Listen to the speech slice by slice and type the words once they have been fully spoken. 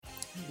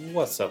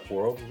What's up,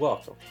 world?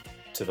 Welcome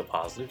to The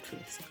Positive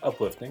Truth,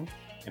 uplifting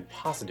and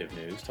positive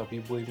news to help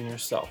you believe in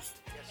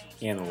yourself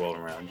and the world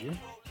around you.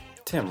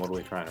 Tim, what are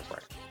we trying to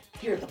bring?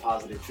 Here at The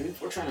Positive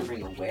Truth, we're trying to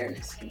bring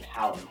awareness,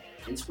 empowerment,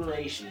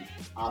 inspiration,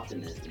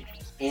 optimism,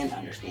 and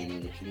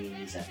understanding to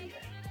communities everywhere.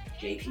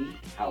 JP,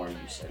 how are you,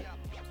 sir?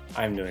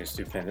 I'm doing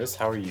stupendous.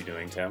 How are you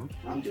doing, Tim?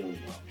 I'm doing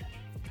well.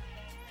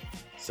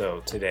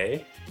 So,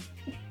 today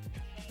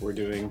we're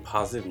doing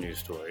positive news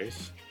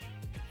stories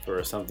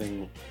for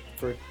something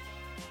For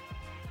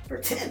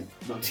Tim.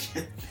 No, I'm just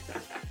kidding.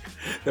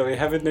 that we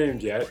haven't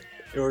named yet,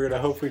 and we're going to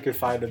hope we could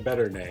find a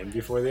better name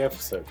before the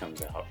episode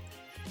comes out.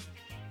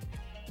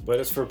 But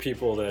it's for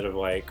people that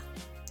are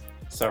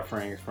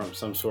suffering from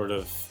some sort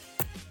of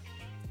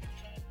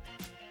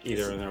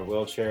either in their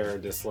wheelchair,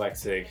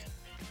 dyslexic,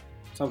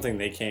 something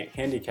they can't,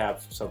 handicap,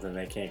 something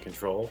they can't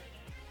control.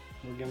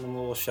 We're giving them a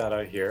little shout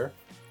out here.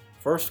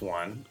 First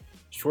one,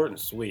 short and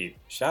sweet.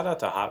 Shout out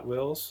to Hot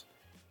Wheels,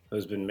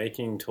 who's been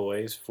making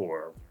toys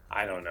for,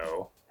 I don't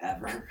know,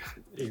 Ever.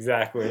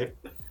 exactly.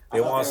 I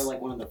thought they were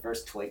like one of the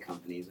first toy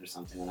companies or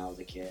something when I was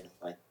a kid.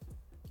 Like,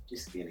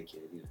 just being a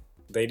kid, you know.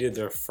 They did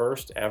their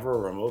first ever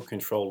remote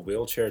controlled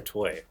wheelchair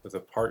toy with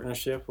a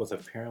partnership with a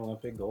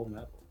Paralympic gold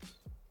medal.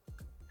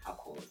 How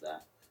cool is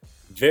that?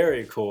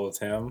 Very cool,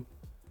 Tim.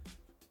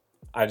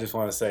 I just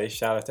want to say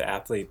shout out to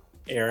athlete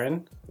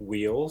Aaron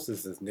Wheels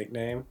is his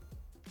nickname,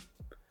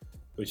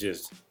 which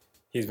is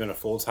he's been a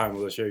full-time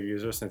wheelchair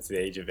user since the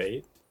age of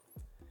 8,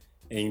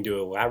 and he can do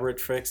elaborate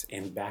tricks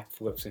and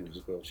backflips in his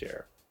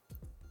wheelchair.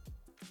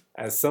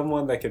 As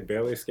someone that could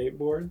barely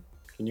skateboard,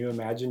 can you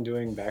imagine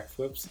doing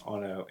backflips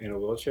in a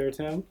wheelchair,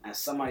 Tim? As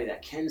somebody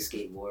that can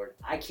skateboard,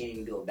 I can't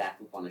even go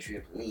backflip on a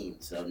trampoline,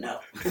 so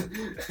no.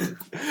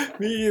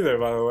 Me either,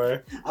 by the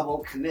way. I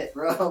won't commit,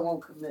 bro. I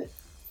won't commit.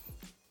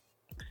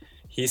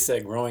 He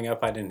said growing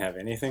up I didn't have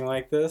anything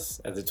like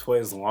this. At the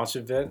toy's launch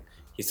event,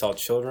 he saw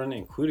children,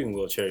 including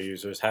wheelchair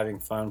users, having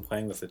fun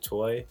playing with the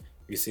toy.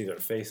 You see their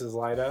faces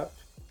light up.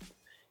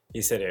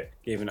 He said it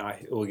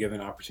will give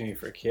an opportunity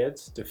for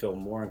kids to feel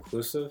more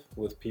inclusive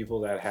with people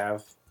that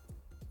have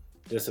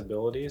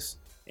disabilities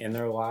in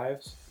their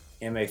lives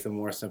and make them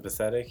more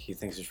sympathetic. He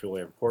thinks it's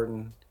really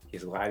important.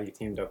 He's glad he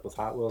teamed up with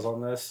Hot Wheels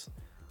on this.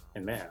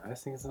 And man, I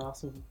just think it's an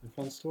awesome and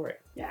fun story.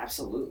 Yeah,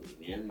 absolutely,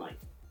 man. Like,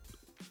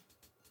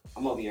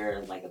 I'm over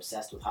here like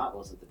obsessed with Hot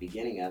Wheels at the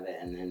beginning of it,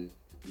 and then in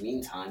the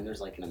meantime,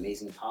 there's like an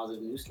amazing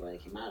positive news story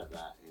that came out of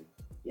that. And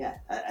yeah,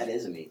 that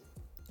is amazing.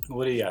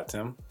 What do you got,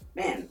 Tim?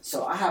 Man,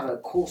 so I have a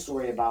cool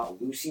story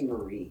about Lucy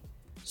Marie.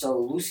 So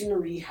Lucy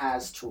Marie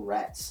has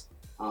Tourette's.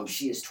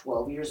 She is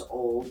 12 years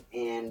old,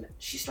 and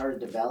she started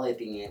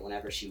developing it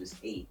whenever she was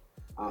 8.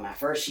 At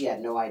first, she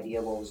had no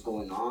idea what was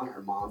going on.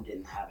 Her mom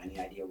didn't have any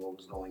idea what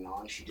was going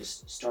on. She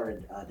just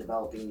started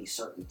developing these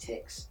certain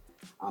tics.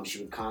 She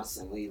would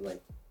constantly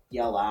like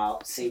yell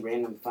out, say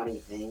random funny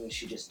things.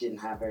 She just didn't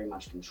have very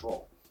much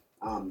control.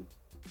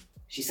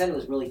 She said it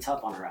was really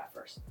tough on her at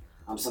first.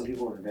 Some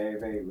people were very,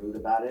 very rude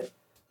about it.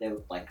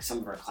 Some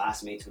of her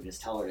classmates would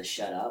just tell her to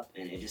shut up,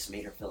 and it just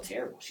made her feel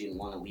terrible. She didn't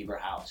want to leave her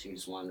house. She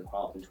just wanted to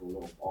crawl up into a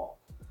little ball.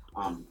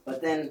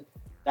 But then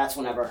that's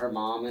whenever her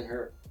mom and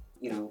her,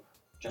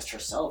 just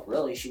herself,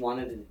 really, she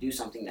wanted to do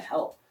something to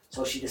help.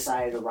 So she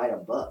decided to write a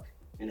book,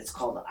 and it's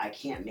called I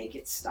Can't Make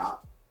It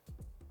Stop,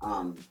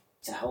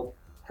 to help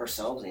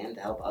herself and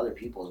to help other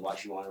people is why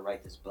she wanted to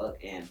write this book.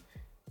 And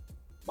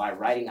by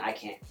writing I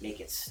Can't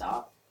Make It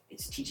Stop,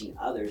 it's teaching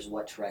others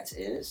what Tourette's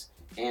is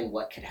and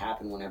what could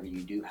happen whenever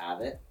you do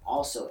have it.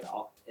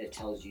 Also, it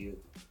tells you,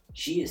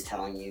 she is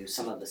telling you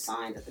some of the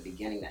signs at the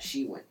beginning that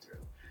she went through.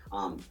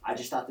 I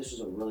just thought this was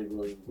a really,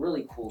 really,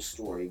 really cool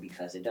story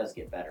because it does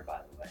get better, by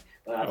the way.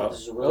 But I thought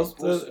this was a really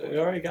cool story. It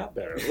already got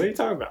better. What are you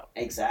talking about?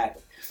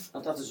 Exactly.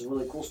 I thought this was a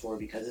really cool story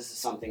because this is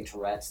something,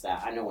 Tourette's,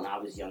 that I know when I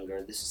was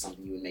younger, this is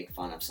something you would make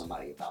fun of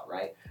somebody about,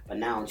 right? But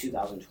now in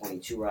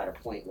 2022, we're at a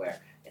point where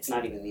it's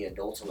not even the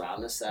adults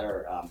around us that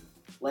are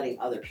letting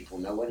other people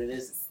know what it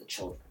is, it's the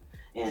children.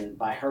 And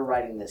by her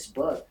writing this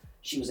book,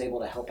 she was able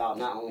to help out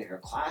not only her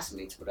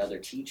classmates, but other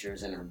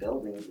teachers in her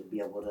building to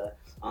be able to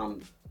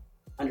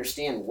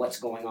understand what's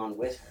going on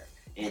with her.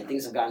 And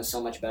things have gotten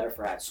so much better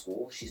for her at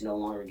school. She's no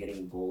longer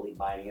getting bullied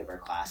by any of her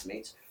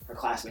classmates. Her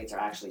classmates are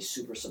actually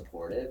super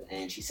supportive,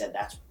 and she said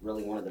that's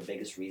really one of the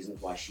biggest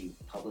reasons why she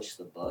published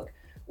the book.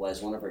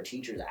 Was one of her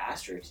teachers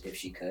asked her if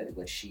she could,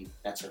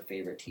 that's her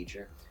favorite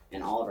teacher,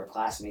 and all of her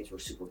classmates were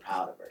super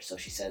proud of her. So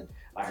she said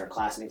by her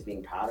classmates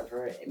being proud of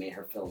her, it made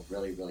her feel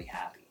really, really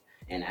happy.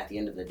 And at the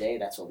end of the day,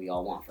 that's what we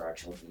all want for our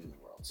children in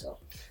the world. So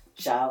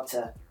shout out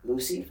to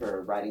Lucy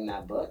for writing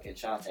that book, and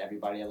shout out to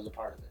everybody that was a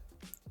part of it.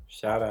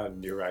 Shout out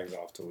and do rags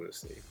off to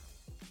Lucy.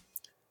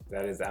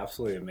 That is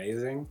absolutely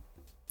amazing.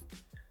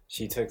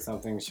 She took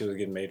something she was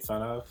getting made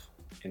fun of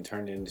and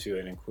turned it into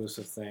an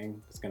inclusive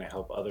thing that's going to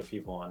help other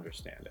people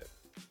understand it.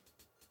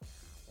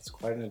 That's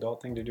quite an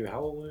adult thing to do. How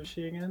old is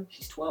she again?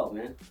 She's 12,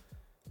 man.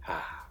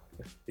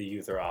 The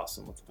youth are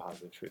awesome with the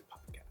Positive Truth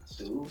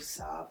podcast. Tú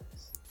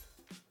sabes.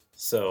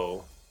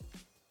 So,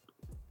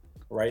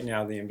 right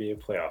now the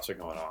NBA playoffs are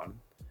going on,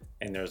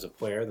 And there's a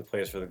player that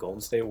plays for the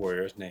Golden State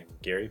Warriors named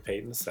Gary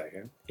Payton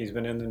II. He's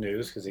been in the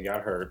news because he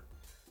got hurt.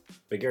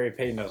 But Gary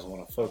Payton doesn't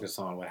want to focus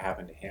on what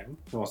happened to him.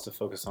 He wants to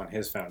focus on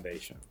his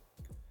foundation.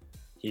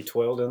 He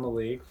toiled in the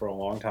league for a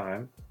long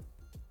time,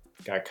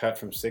 got cut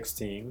from 6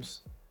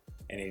 teams,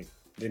 and he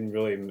didn't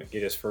really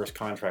get his first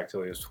contract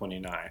till he was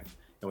 29.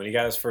 And when he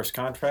got his first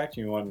contract,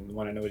 you want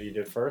to know what he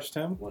did first,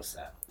 Tim? What's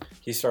that?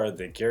 He started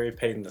the Gary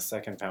Payton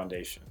II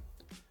Foundation,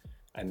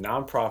 a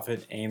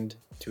nonprofit aimed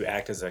to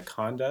act as a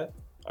conduit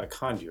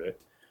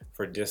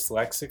for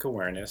dyslexic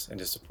awareness and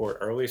to support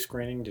early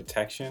screening,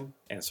 detection,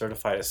 and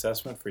certified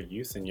assessment for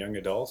youth and young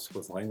adults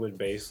with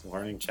language-based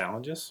learning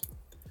challenges.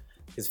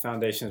 His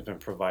foundation has been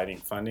providing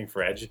funding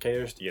for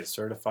educators to get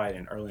certified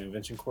in early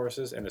intervention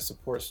courses and to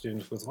support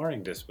students with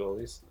learning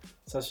disabilities,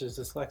 such as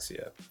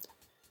dyslexia.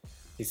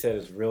 He said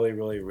it's really,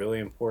 really, really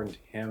important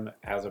to him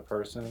as a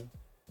person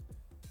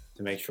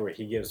to make sure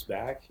he gives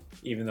back.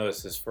 Even though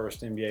it's his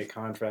first NBA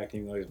contract,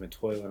 even though he's been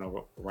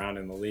toiling around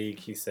in the league,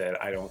 he said,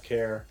 I don't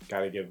care,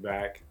 gotta give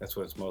back. That's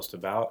what it's most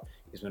about.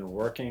 He's been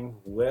working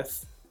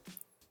with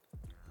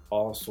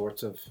all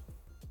sorts of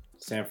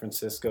San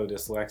Francisco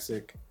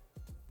dyslexic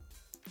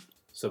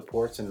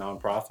supports and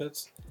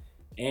nonprofits.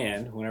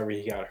 And whenever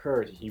he got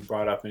hurt, he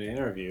brought up in an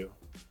interview,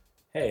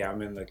 hey,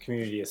 I'm in the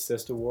Community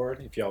Assist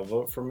Award. If y'all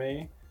vote for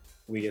me,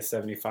 we get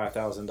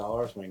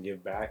 $75,000 we can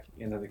give back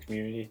into the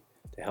community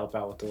to help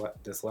out with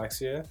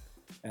dyslexia.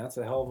 And that's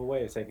a hell of a way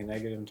to take a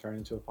negative and turn it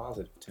into a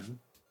positive, Tim.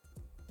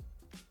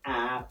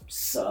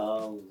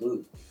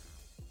 Absolutely.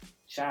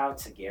 Shout out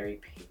to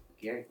Gary Payton.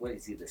 Gary, what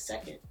is he, the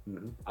second?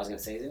 Mm-hmm. I was going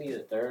to say, isn't he the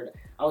third?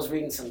 I was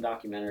reading some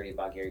documentary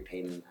about Gary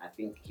Payton. I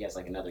think he has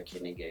like another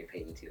kid named Gary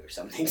Payton too or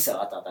something,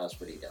 so I thought that was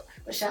pretty dope.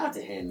 But shout out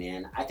to him,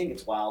 man. I think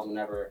it's wild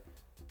whenever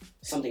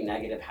something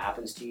negative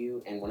happens to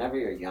you, and whenever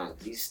you're young,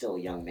 because he's still a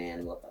young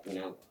man, you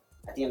know,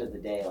 at the end of the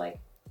day, like,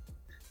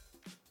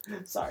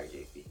 sorry,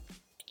 JP.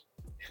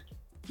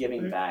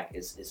 Giving back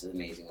is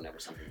amazing whenever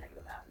something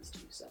negative happens to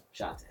you, so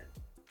shout out to him.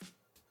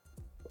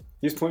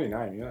 He's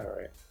 29, you know that,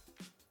 right?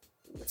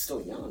 But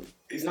still young.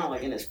 He's not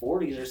like in his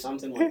 40s or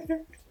something. Like, I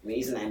mean,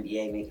 he's in the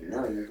NBA making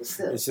millions, but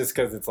still. It's just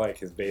because it's like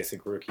his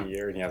basic rookie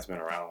year and he hasn't been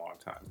around a long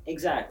time.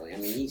 Exactly. I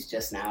mean, he's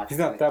just now. He's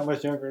not that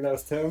much younger than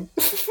us, Tim.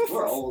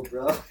 We're old,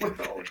 bro. We're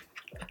old.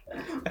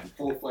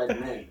 Full-fledged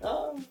men.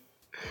 Oh.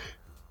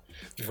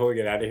 Before we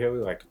get out of here, we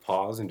like to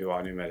pause and do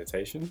audio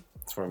meditation.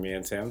 It's where me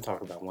and Tim talk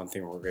about one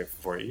thing we're grateful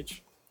for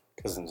each.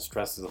 Because in the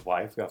stresses of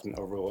life, we often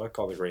overlook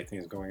all the great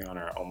things going on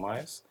in our own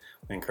lives.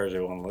 We encourage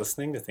everyone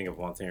listening to think of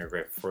one thing you're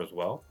grateful for as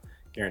well.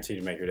 Guaranteed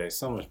to make your day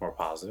so much more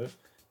positive.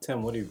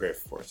 Tim, what are you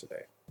grateful for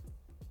today?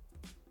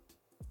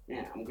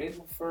 Yeah, I'm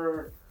grateful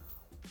for...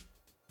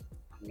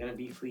 I'm going to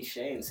be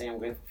cliche and say I'm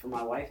grateful for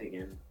my wife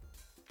again.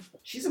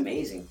 She's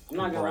amazing. I'm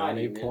not going to lie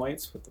to you, man.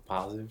 Points with the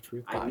Positive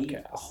Truth Podcast. I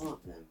need all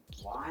of them.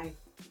 Why?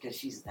 Because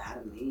she's that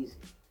amazing.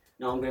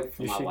 No, I'm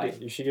grateful for my wife.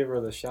 You should give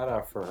her the shout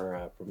out for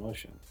her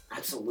promotion.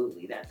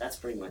 Absolutely. That's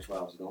pretty much where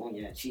I was going.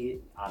 Yeah,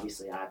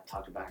 I've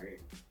talked about her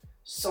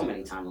so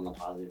many times on the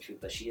Positive Truth,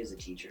 but she is a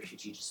teacher. She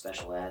teaches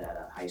special ed at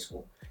a high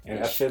school. And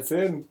that fits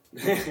in.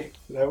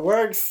 That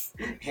works.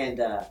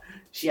 And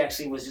she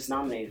actually was just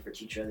nominated for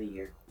Teacher of the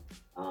Year.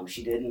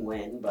 She didn't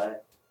win,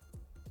 but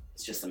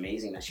it's just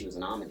amazing that she was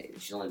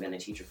nominated. She's only been a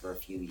teacher for a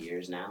few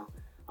years now.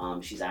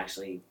 She's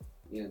actually,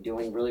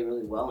 doing really,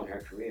 really well in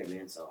her career,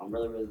 man. So I'm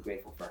really, really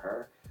grateful for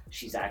her.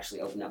 She's actually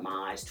opened up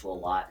my eyes to a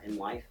lot in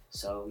life.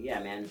 So yeah,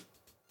 man.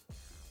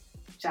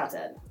 Shout out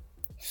to Edna.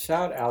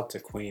 Shout out to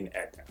Queen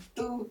Edna.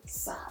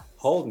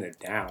 Holding it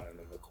down in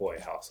the McCoy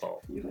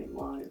household. You ain't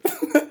lying.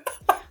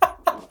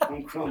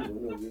 I'm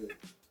crumbling over here.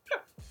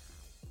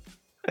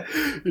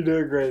 You're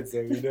doing great,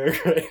 Sam. You're doing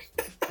great.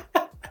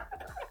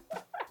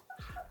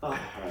 All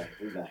right,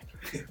 we're back.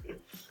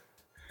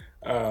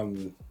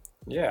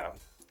 Yeah.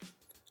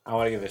 I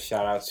want to give a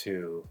shout out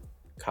to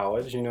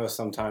college.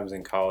 Sometimes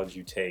in college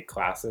you take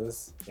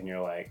classes and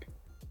you're like,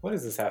 what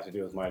does this have to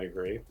do with my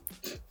degree?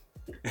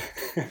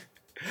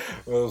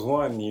 Well, there was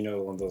one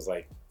of those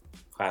like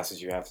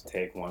classes you have to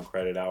take 1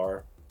 credit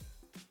hour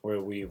where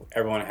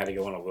everyone had to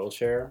go in a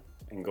wheelchair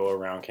and go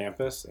around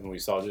campus, and we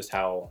saw just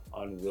how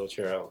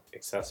un-wheelchair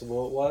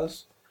accessible it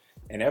was.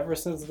 And ever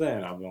since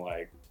then, I've been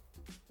like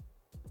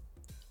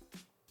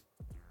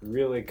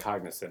really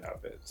cognizant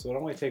of it. So it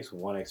only takes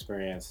one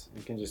experience.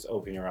 You can just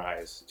open your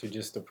eyes to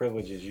just the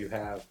privileges you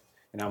have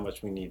and how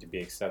much we need to be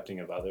accepting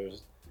of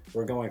others.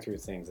 We're going through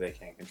things they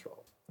can't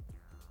control.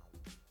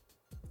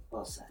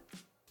 Well said.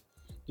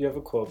 Do you have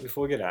a quote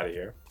before we get out of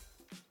here?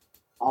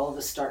 All of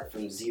us start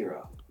from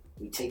zero.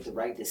 We take the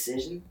right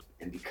decision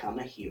and become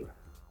a hero.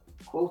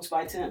 Quotes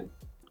by Tim.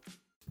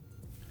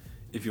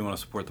 If you want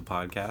to support the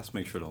podcast,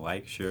 make sure to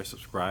like, share,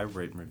 subscribe,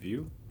 rate, and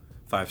review.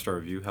 5-star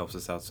review helps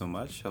us out so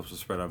much, helps us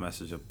spread our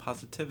message of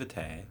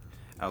positivity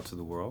out to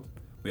the world.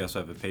 We also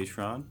have a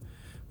Patreon,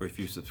 where if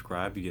you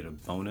subscribe, you get a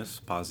bonus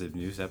positive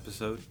news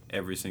episode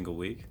every single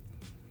week.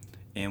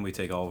 And we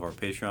take all of our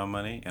Patreon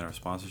money and our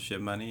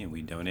sponsorship money and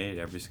we donate it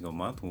every single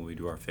month when we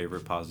do our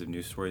favorite positive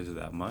news stories of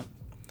that month.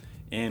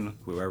 And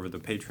whoever the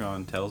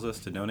Patreon tells us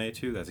to donate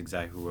to, that's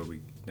exactly what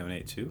we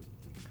donate to.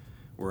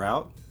 We're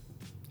out.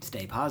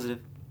 Stay positive.